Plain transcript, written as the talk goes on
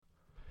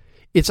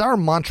It's our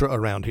mantra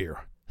around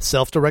here.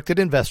 Self-directed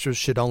investors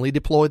should only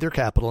deploy their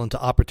capital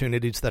into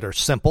opportunities that are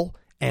simple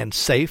and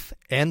safe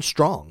and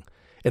strong.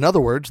 In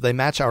other words, they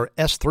match our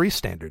S3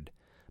 standard.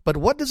 But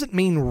what does it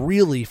mean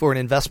really for an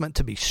investment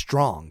to be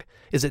strong?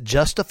 Is it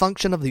just a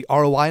function of the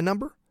ROI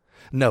number?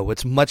 No,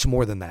 it's much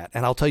more than that,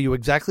 and I'll tell you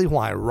exactly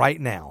why right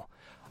now.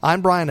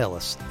 I'm Brian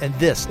Ellis, and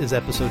this is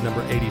episode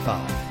number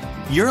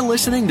 85. You're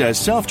listening to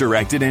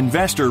Self-Directed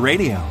Investor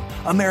Radio,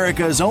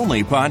 America's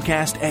only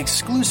podcast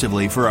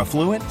exclusively for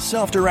affluent,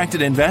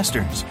 self-directed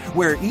investors,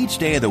 where each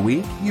day of the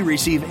week you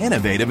receive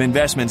innovative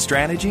investment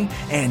strategy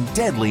and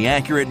deadly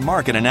accurate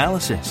market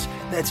analysis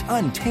that's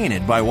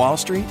untainted by Wall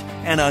Street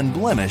and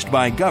unblemished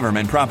by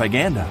government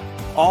propaganda,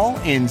 all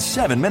in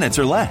 7 minutes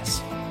or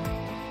less.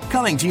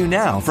 Coming to you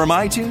now from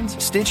iTunes,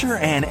 Stitcher,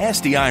 and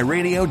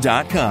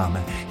SDIRadio.com,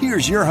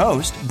 here's your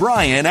host,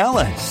 Brian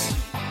Ellis.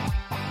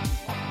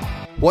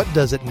 What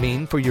does it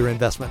mean for your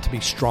investment to be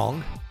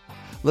strong?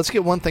 Let's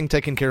get one thing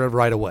taken care of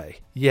right away.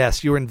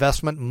 Yes, your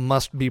investment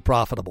must be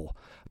profitable.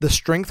 The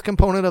strength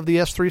component of the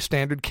S3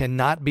 standard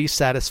cannot be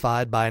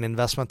satisfied by an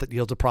investment that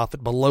yields a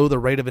profit below the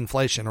rate of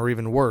inflation, or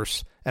even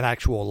worse, an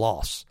actual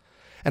loss.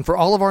 And for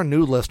all of our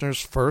new listeners,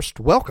 first,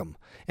 welcome.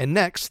 And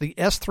next, the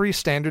S3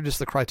 standard is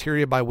the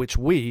criteria by which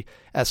we,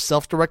 as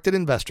self-directed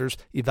investors,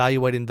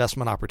 evaluate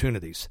investment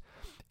opportunities.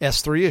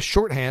 S3 is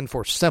shorthand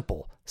for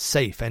simple,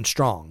 safe, and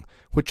strong,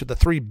 which are the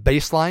three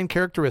baseline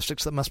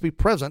characteristics that must be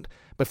present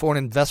before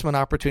an investment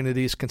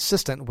opportunity is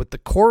consistent with the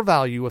core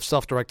value of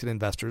self-directed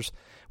investors,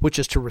 which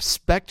is to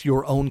respect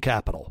your own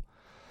capital.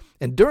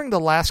 And during the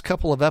last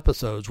couple of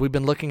episodes, we've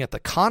been looking at the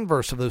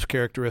converse of those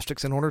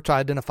characteristics in order to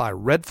identify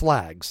red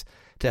flags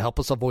to help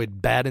us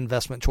avoid bad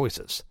investment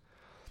choices.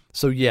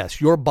 So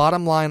yes, your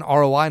bottom line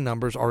ROI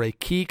numbers are a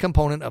key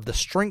component of the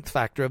strength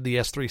factor of the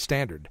S3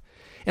 standard.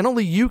 And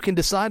only you can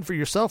decide for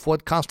yourself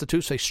what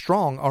constitutes a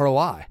strong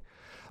ROI.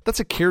 That's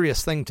a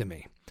curious thing to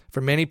me. For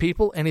many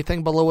people,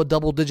 anything below a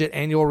double-digit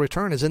annual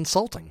return is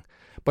insulting.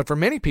 But for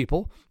many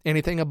people,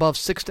 anything above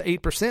 6 to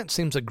 8%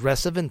 seems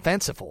aggressive and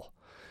fanciful.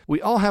 We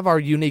all have our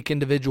unique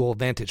individual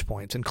vantage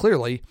points, and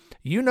clearly,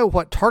 you know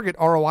what target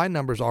ROI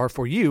numbers are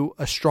for you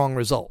a strong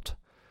result.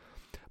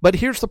 But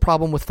here's the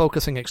problem with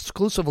focusing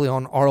exclusively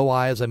on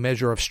ROI as a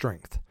measure of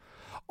strength.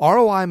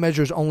 ROI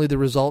measures only the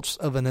results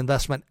of an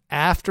investment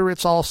after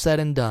it's all said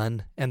and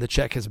done and the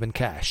check has been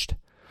cashed.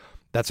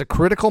 That's a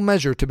critical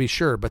measure to be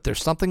sure, but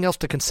there's something else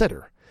to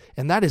consider,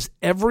 and that is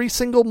every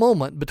single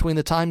moment between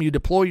the time you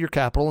deploy your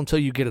capital until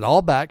you get it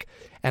all back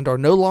and are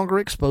no longer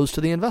exposed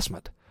to the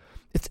investment.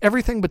 It's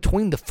everything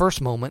between the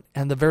first moment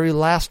and the very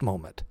last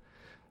moment.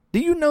 Do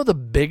you know the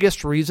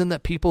biggest reason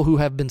that people who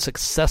have been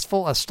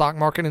successful as stock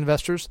market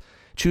investors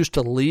choose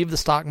to leave the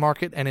stock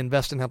market and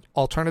invest in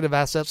alternative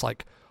assets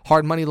like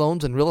hard money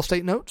loans and real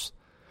estate notes?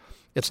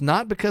 It's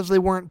not because they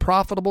weren't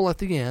profitable at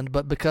the end,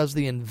 but because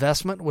the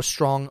investment was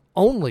strong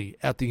only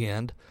at the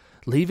end,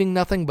 leaving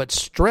nothing but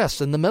stress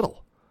in the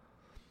middle.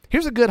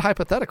 Here's a good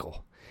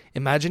hypothetical.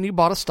 Imagine you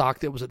bought a stock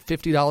that was at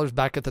 $50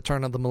 back at the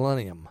turn of the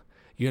millennium.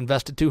 You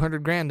invested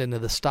 $200,000 into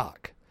the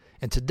stock.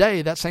 And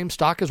today, that same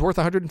stock is worth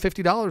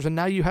 $150, and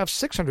now you have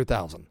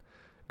 $600,000.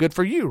 Good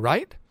for you,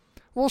 right?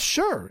 Well,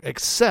 sure,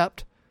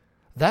 except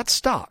that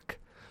stock,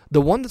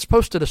 the one that's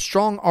posted a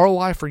strong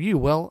ROI for you,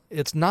 well,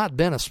 it's not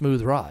been a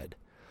smooth ride.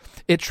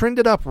 It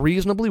trended up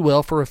reasonably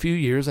well for a few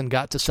years and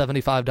got to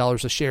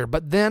 $75 a share,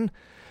 but then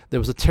there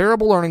was a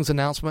terrible earnings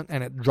announcement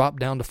and it dropped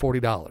down to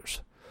 $40.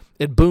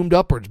 It boomed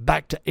upwards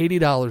back to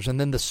 $80, and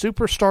then the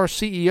superstar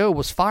CEO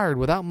was fired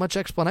without much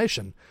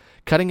explanation,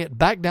 cutting it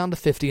back down to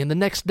 $50, and the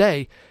next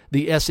day,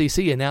 the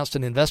SEC announced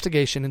an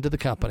investigation into the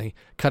company,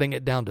 cutting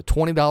it down to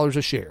 $20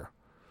 a share.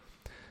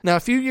 Now,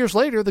 a few years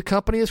later, the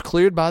company is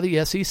cleared by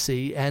the SEC,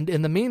 and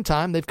in the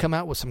meantime, they've come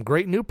out with some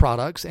great new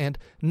products, and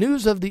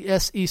news of the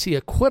SEC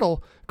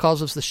acquittal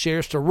causes the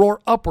shares to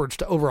roar upwards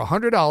to over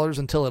 $100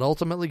 until it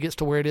ultimately gets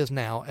to where it is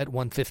now at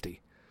 $150.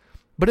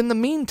 But in the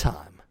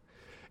meantime,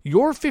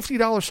 your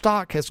 $50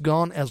 stock has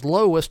gone as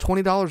low as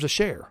 $20 a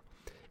share.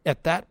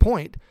 At that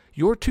point,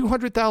 your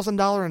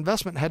 $200,000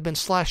 investment had been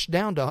slashed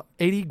down to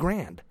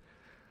 $80,000.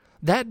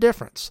 That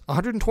difference,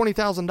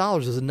 $120,000,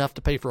 is enough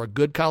to pay for a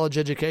good college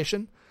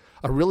education,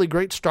 a really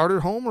great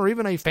starter home, or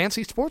even a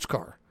fancy sports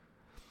car.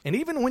 And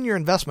even when your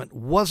investment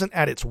wasn't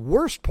at its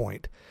worst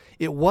point,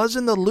 it was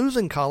in the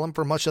losing column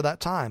for much of that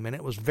time, and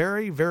it was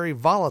very, very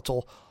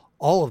volatile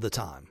all of the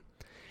time.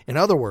 In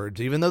other words,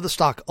 even though the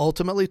stock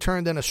ultimately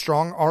turned in a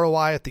strong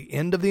ROI at the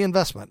end of the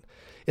investment,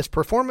 its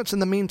performance in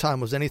the meantime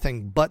was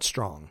anything but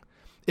strong.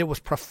 It was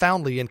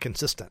profoundly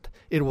inconsistent.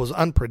 It was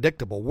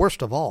unpredictable.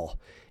 Worst of all,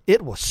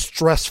 it was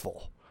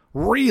stressful.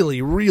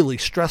 Really, really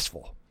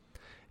stressful.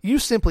 You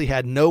simply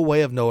had no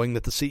way of knowing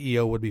that the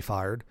CEO would be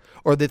fired,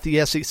 or that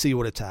the SEC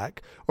would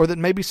attack, or that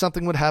maybe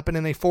something would happen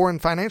in a foreign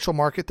financial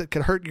market that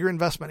could hurt your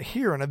investment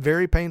here in a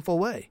very painful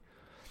way.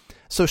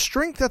 So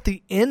strength at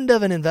the end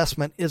of an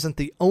investment isn't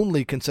the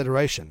only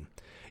consideration.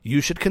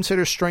 You should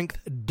consider strength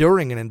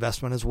during an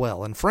investment as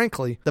well. And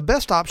frankly, the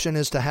best option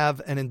is to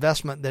have an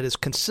investment that is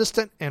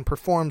consistent and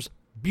performs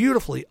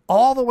beautifully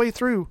all the way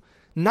through,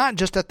 not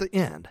just at the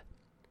end.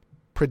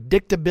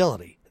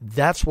 predictability.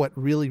 That's what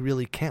really,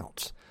 really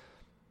counts.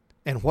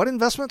 And what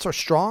investments are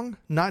strong,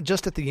 not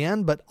just at the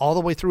end, but all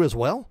the way through as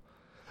well?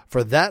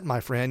 For that, my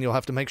friend, you'll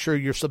have to make sure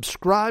you're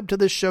subscribed to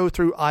this show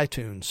through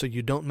iTunes so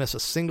you don't miss a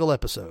single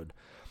episode.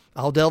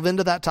 I'll delve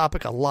into that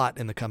topic a lot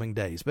in the coming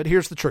days, but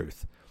here's the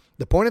truth.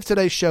 The point of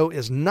today's show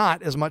is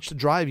not as much to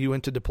drive you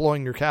into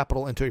deploying your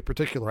capital into a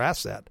particular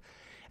asset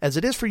as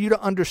it is for you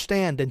to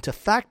understand and to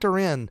factor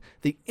in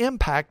the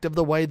impact of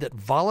the way that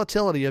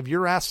volatility of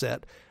your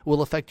asset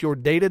will affect your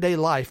day-to-day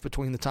life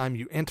between the time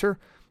you enter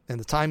and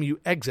the time you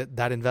exit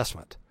that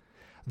investment.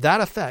 That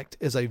effect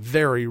is a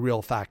very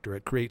real factor.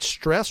 It creates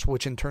stress,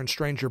 which in turn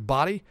strains your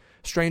body,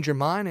 strains your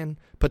mind, and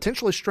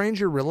potentially strains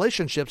your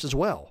relationships as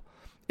well.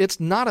 It's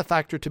not a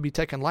factor to be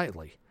taken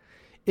lightly.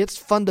 It's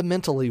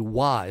fundamentally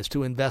wise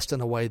to invest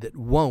in a way that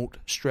won't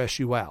stress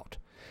you out.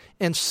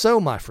 And so,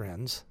 my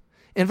friends,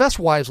 invest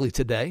wisely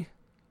today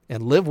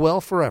and live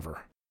well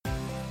forever.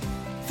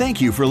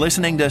 Thank you for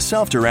listening to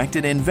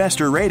Self-Directed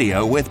Investor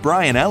Radio with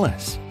Brian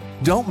Ellis.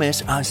 Don't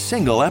miss a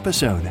single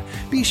episode.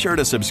 Be sure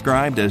to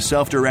subscribe to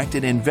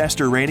Self-Directed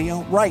Investor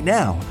Radio right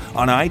now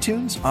on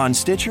iTunes, on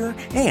Stitcher,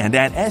 and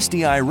at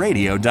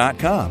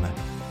SDIRadio.com.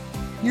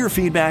 Your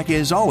feedback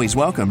is always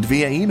welcomed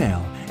via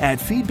email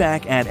at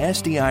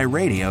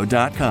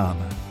feedback@SDIRadio.com.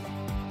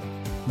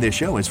 This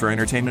show is for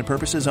entertainment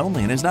purposes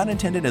only and is not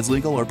intended as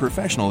legal or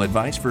professional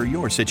advice for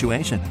your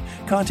situation.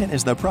 Content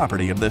is the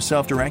property of the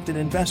Self-Directed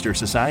Investor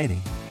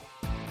Society.